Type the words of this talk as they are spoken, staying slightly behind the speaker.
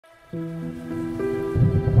Hello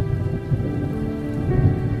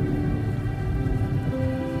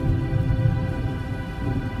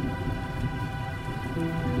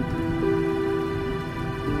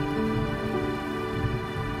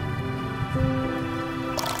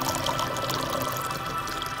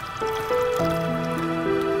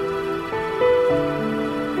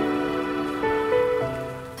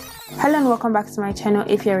and welcome back to my channel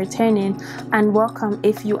if you're returning, and welcome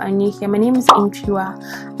if you are new here. My name is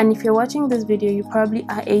Intriwa, and if you're watching this video, you probably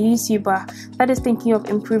are a YouTuber that is thinking of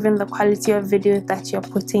improving the quality of videos that you're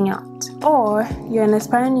putting out, or you're an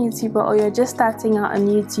aspiring YouTuber, or you're just starting out on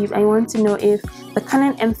YouTube and you want to know if the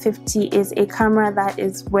Canon M50 is a camera that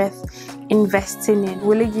is worth investing in.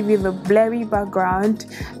 Will it give you the blurry background?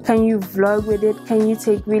 Can you vlog with it? Can you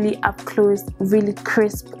take really up close, really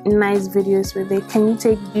crisp, nice videos with it? Can you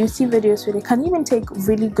take beauty videos with it? Can you even take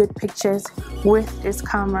really good pictures with this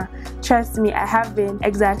camera? Trust me, I have been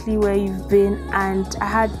exactly where you've been, and I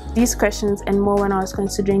had these questions and more when I was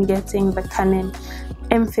considering getting the Canon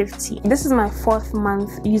M50. This is my 4th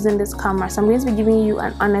month using this camera, so I'm going to be giving you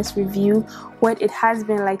an honest review, what it has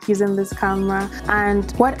been like using this camera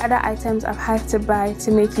and what other items I've had to buy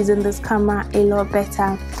to make using this camera a lot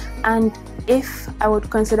better, and if I would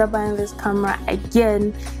consider buying this camera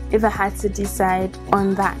again if I had to decide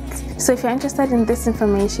on that. So if you're interested in this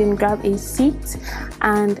information, grab a seat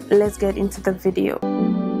and let's get into the video.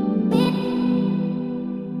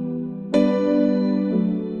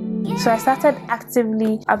 So I started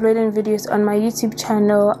actively uploading videos on my YouTube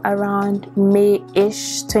channel around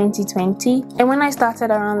May-ish 2020, and when I started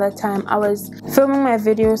around that time, I was filming my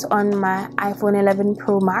videos on my iPhone 11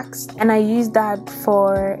 Pro Max, and I used that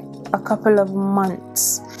for a couple of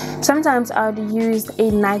months. Sometimes I would use a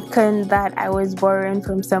Nikon that I was borrowing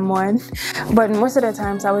from someone, but most of the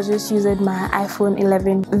times I was just using my iPhone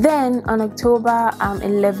 11. Then on October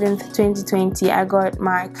 11th 2020, I got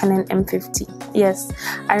my Canon M50. Yes,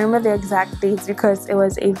 I remember the exact date because it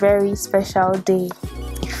was a very special day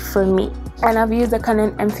for me, and I've used the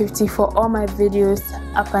Canon M50 for all my videos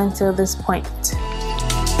up until this point.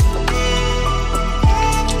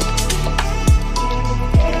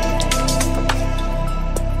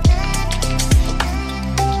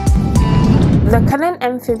 The Canon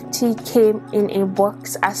M50 came in a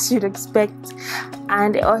box, as you'd expect,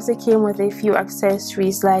 and it also came with a few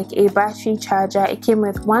accessories like a battery charger. It came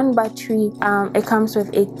with one battery, it comes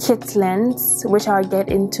with a kit lens, which I'll get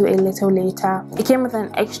into a little later. It came with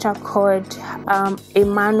an extra cord, a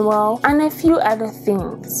manual, and a few other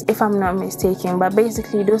things, if I'm not mistaken, but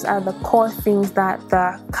basically those are the core things that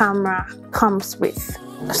the camera comes with.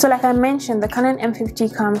 So like I mentioned, the Canon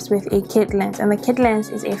M50 comes with a kit lens, and the kit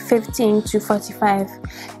lens is a 15 to 45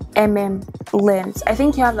 mm lens. I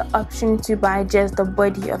think you have the option to buy just the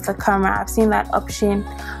body of the camera. I've seen that option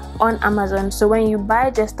on Amazon. So when you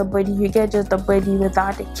buy just the body, you get just the body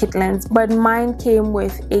without a kit lens, but mine came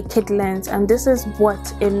with a kit lens, and this is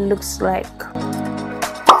what it looks like.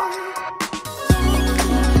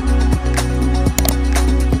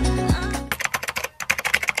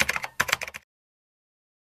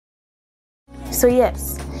 So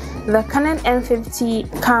yes, the Canon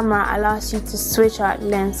M50 camera allows you to switch out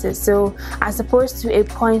lenses. So as opposed to a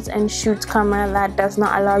point and shoot camera that does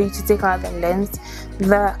not allow you to take out the lens,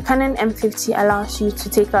 the Canon M50 allows you to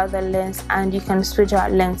take out the lens and you can switch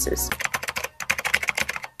out lenses.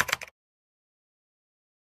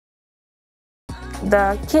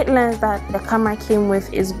 The kit lens that the camera came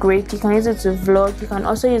with is great. You can use it to vlog. You can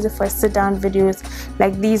also use it for sit-down videos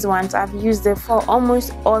like these ones. I've used it for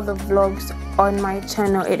almost all the vlogs on my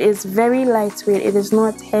channel. It is very lightweight. It is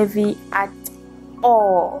not heavy at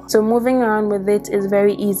all. So moving around with it is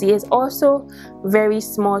very easy. It's also very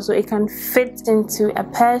small, so it can fit into a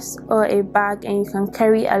purse or a bag, and you can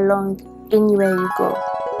carry along anywhere you go.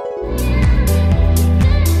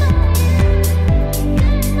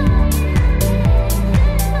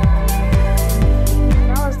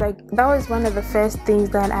 That was one of the first things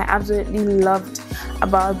that I absolutely loved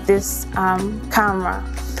about this camera.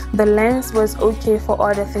 The lens was okay for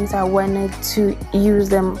all the things I wanted to use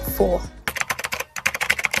them for.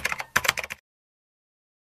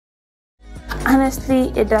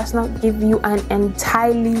 Honestly, it does not give you an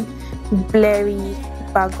entirely blurry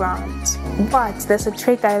background, but there's a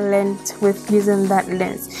trick I learned with using that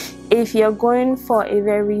lens. If you're going for a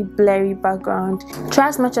very blurry background, try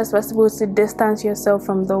as much as possible to distance yourself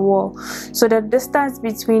from the wall. So the distance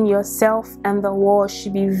between yourself and the wall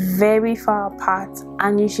should be very far apart,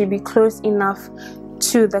 and you should be close enough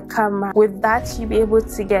to the camera. With that, you'll be able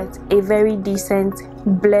to get a very decent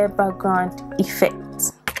blur background effect.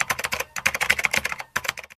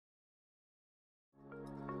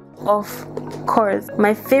 Of course,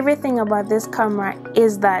 my favorite thing about this camera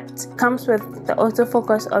is that it comes with the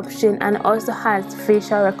autofocus option and also has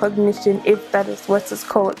facial recognition, if that is what it's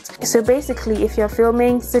called. So basically, if you're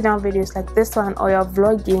filming sit down videos like this one or you're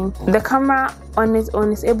vlogging, the camera on its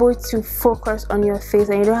own is able to focus on your face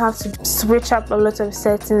and you don't have to switch up a lot of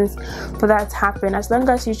settings for that to happen. As long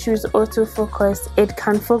as you choose autofocus, it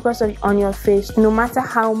can focus on your face no matter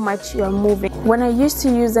how much you're moving. When I used to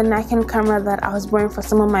use the Nikon camera that I was borrowing for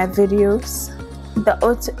some of my videos,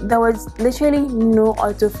 there was literally no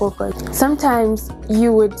autofocus. Sometimes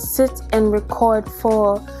you would sit and record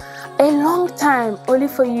for a long time only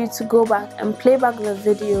for you to go back and play back the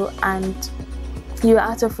video and you're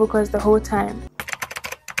out of focus the whole time.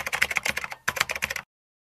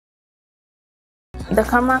 The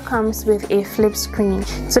camera comes with a flip screen,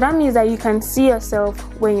 so that means that you can see yourself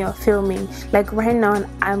when you're filming. Like right now,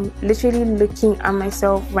 I'm literally looking at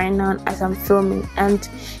myself right now as I'm filming, and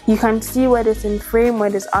you can see whether it's in frame,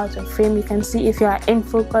 whether it's out of frame. You can see if you are in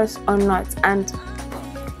focus or not. And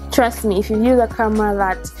trust me, if you use a camera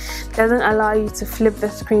that doesn't allow you to flip the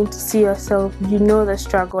screen to see yourself, you know the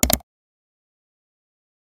struggle.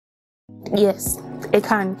 Yes, it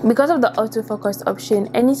can. Because of the autofocus option,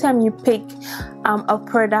 anytime you pick a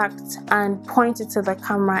product and point it to the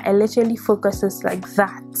camera, it literally focuses like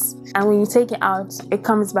that. And when you take it out, it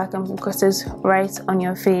comes back and focuses right on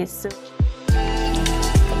your face.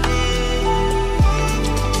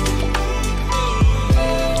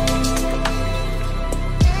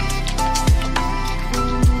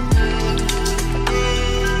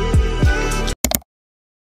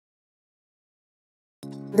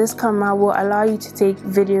 This camera will allow you to take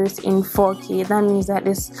videos in 4K. That means that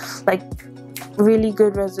it's like really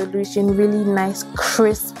good resolution, really nice,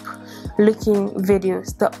 crisp looking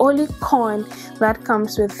videos. The only con that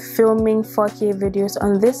comes with filming 4K videos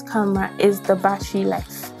on this camera is the battery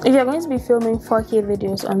life. If you're going to be filming 4K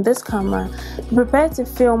videos on this camera, be prepared to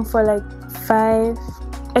film for like 5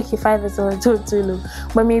 is a little too low,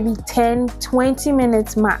 but maybe 10-20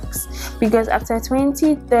 minutes max, because after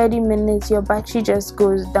 20-30 minutes your battery just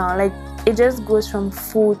goes down. Like it just goes from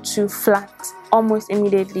full to flat almost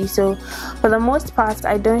immediately. So for the most part,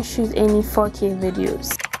 I don't shoot any 4K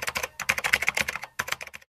videos.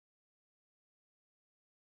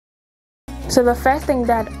 So the first thing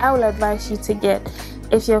that I will advise you to get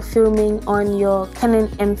if you're filming on your Canon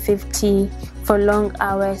M50 for long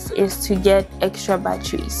hours is to get extra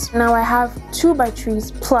batteries. Now I have 2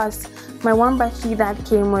 batteries plus my 1 battery that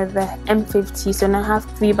came with the M50, so now I have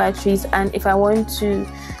 3 batteries, and if I want to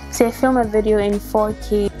say film a video in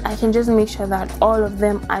 4K, I can just make sure that all of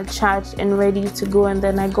them are charged and ready to go, and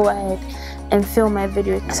then I go ahead and film my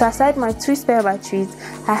video. So aside my 2 spare batteries,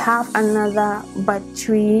 I have another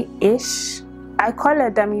battery-ish. I call it a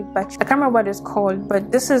dummy battery. I can't remember what it's called,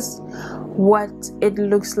 but this is what it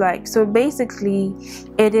looks like. So basically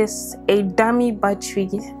it is a dummy battery,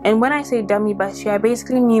 and when I say dummy battery, I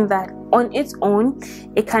basically mean that on its own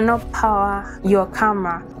it cannot power your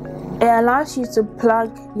camera. It allows you to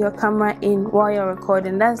plug your camera in while you're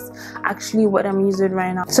recording. That's actually what I'm using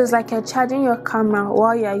right now. So it's like you're charging your camera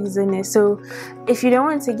while you're using it. So if you don't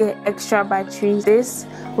want to get extra batteries, this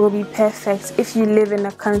will be perfect if you live in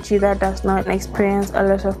a country that does not experience a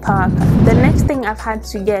lot of power. The next thing I've had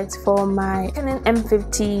to get for my Canon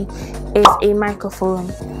M50 is a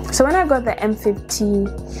microphone. So when I got the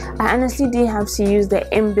M50, I honestly didn't have to use the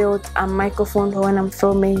inbuilt microphone for when I'm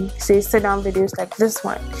filming, say, sit down videos like this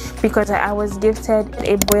one, because I was gifted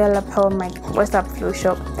a Boya lapel mic. What's up, Flow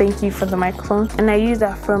Shop? Thank you for the microphone, and I used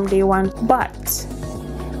that from day one. But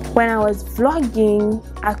when I was vlogging,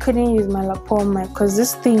 I couldn't use my lapel mic because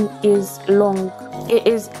this thing is long. It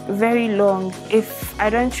is very long. If I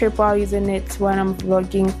don't trip while using it when I'm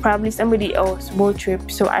vlogging, probably somebody else will trip,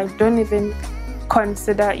 so I don't even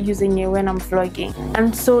consider using it when I'm vlogging.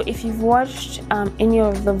 And so if you've watched any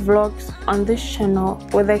of the vlogs on this channel,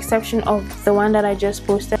 with the exception of the one that I just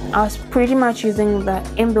posted, I was pretty much using the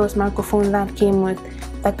inbuilt microphone that came with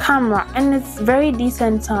the camera, and it's very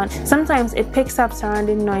decent sound. Sometimes it picks up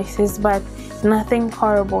surrounding noises, but nothing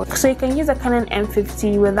horrible. So you can use a Canon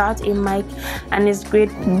M50 without a mic and it's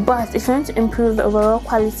great. But if you want to improve the overall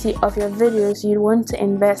quality of your videos, you want to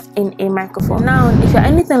invest in a microphone. Now if you're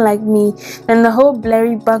anything like me, then the whole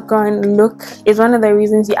blurry background look is one of the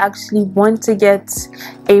reasons you actually want to get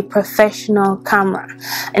a professional camera.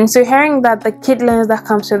 And so hearing that the kit lens that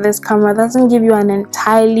comes with this camera doesn't give you an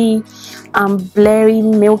entirely blurry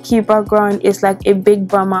milky background is like a big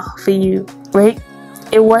bummer for you, right?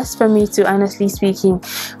 it works for me too, honestly speaking.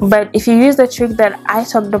 But if you use the trick that I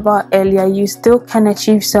talked about earlier, you still can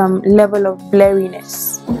achieve some level of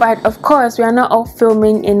blurriness. But of course, we are not all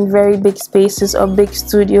filming in very big spaces or big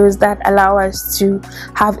studios that allow us to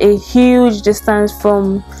have a huge distance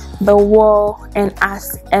from the wall and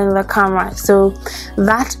us and the camera, so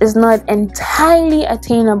that is not entirely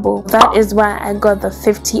attainable. That is why I got the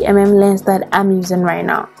 50mm lens that I'm using right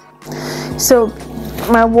now. So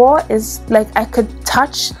my wall is like, I could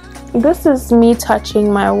touch, this is me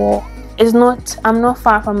touching my wall. It's not, I'm not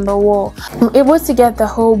far from the wall. I'm able to get the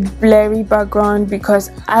whole blurry background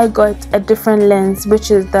because I got a different lens,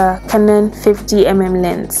 which is the Canon 50mm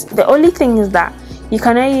lens. The only thing is that you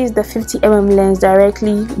cannot use the 50mm lens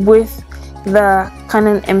directly with the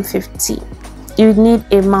Canon M50. You need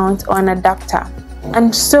a mount or an adapter.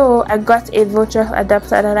 And so I got a virtual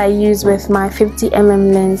adapter that I use with my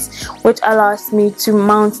 50mm lens, which allows me to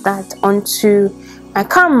mount that onto my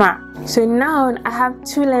camera. So now I have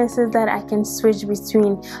two lenses that I can switch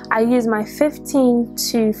between. I use my 15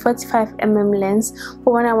 to 45mm lens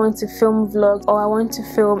for when I want to film vlogs or I want to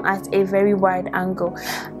film at a very wide angle,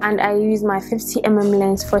 and I use my 50mm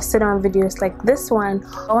lens for sit-down videos like this one,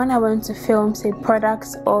 or when I want to film, say,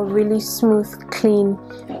 products or really smooth, clean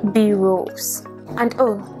B-rolls. And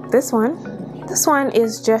oh, this one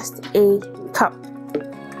is just a cup.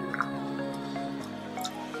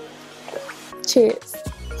 Cheers.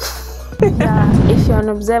 If you're an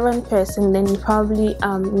observant person, then you probably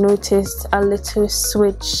noticed a little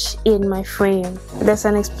switch in my frame. There's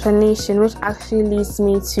an explanation which actually leads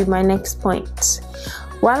me to my next point.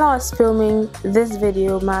 While I was filming this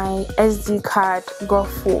video, my SD card got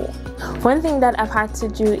full. One thing that I've had to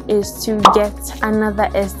do is to get another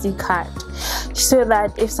SD card, so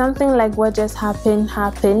that if something like what just happens,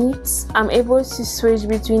 I'm able to switch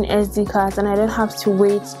between SD cards and I don't have to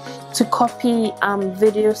wait to copy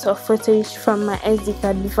videos or footage from my SD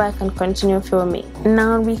card before I can continue filming.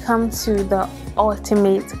 Now we come to the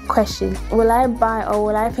ultimate question: will I buy or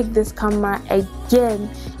will I pick this camera again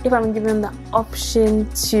if I'm given the option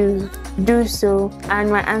to do so? And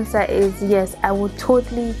my answer is yes, I would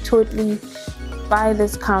totally buy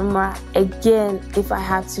this camera again if I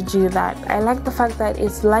had to do that. I like the fact that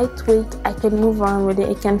it's lightweight, I can move around with it,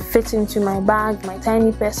 it can fit into my bag, my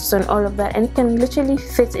tiny purses and all of that, and it can literally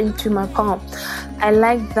fit into my palm. I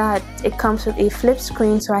like that it comes with a flip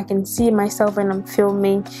screen so I can see myself when I'm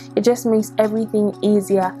filming. It just makes everything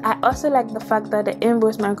easier. I also like the fact that the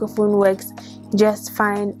inverse microphone works just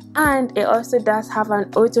fine, and it also does have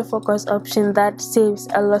an autofocus option that saves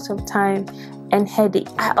a lot of time and headache.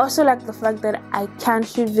 I also like the fact that I can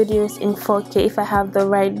shoot videos in 4K if I have the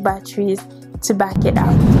right batteries to back it up.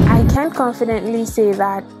 I can confidently say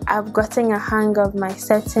that I've gotten a hang of my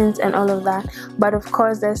settings and all of that, but of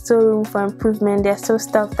course there's still room for improvement. There's still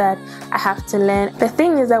stuff that I have to learn. The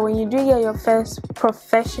thing is that when you do get your first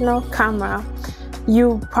professional camera,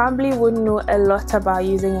 you probably wouldn't know a lot about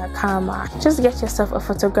using a camera. Just get yourself a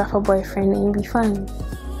photographer boyfriend and you'll be fine.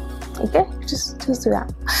 Okay, just do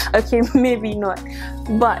that. Okay, maybe not,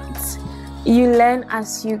 but you learn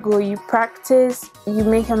as you go. You practice, you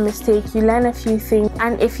make a mistake, you learn a few things.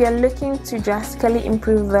 And if you're looking to drastically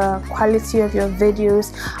improve the quality of your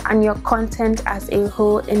videos and your content as a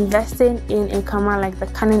whole, investing in a camera like the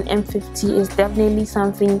Canon M50 is definitely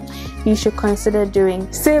something you should consider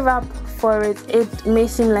doing. Save up for it. It may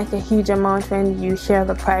seem like a huge amount when you hear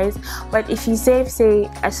the price, but if you save, say,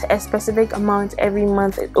 a specific amount every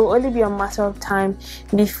month, it will only be a matter of time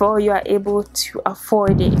before you are able to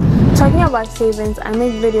afford it. Talking about savings, I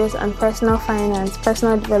make videos on personal finance,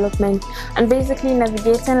 personal development, and basically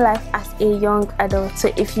navigating life as a young adult.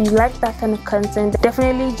 So if you like that kind of content,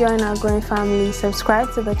 definitely join our growing family.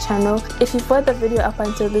 Subscribe to the channel. If you followed the video up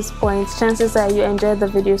until this point, chances are you enjoyed the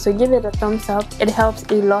video, so give it a thumbs up. It helps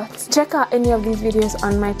a lot. Check out any of these videos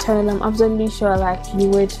on my channel. I'm absolutely sure like you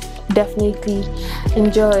would definitely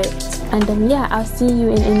enjoy it. And yeah, I'll see you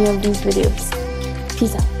in any of these videos.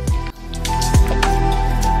 Peace out.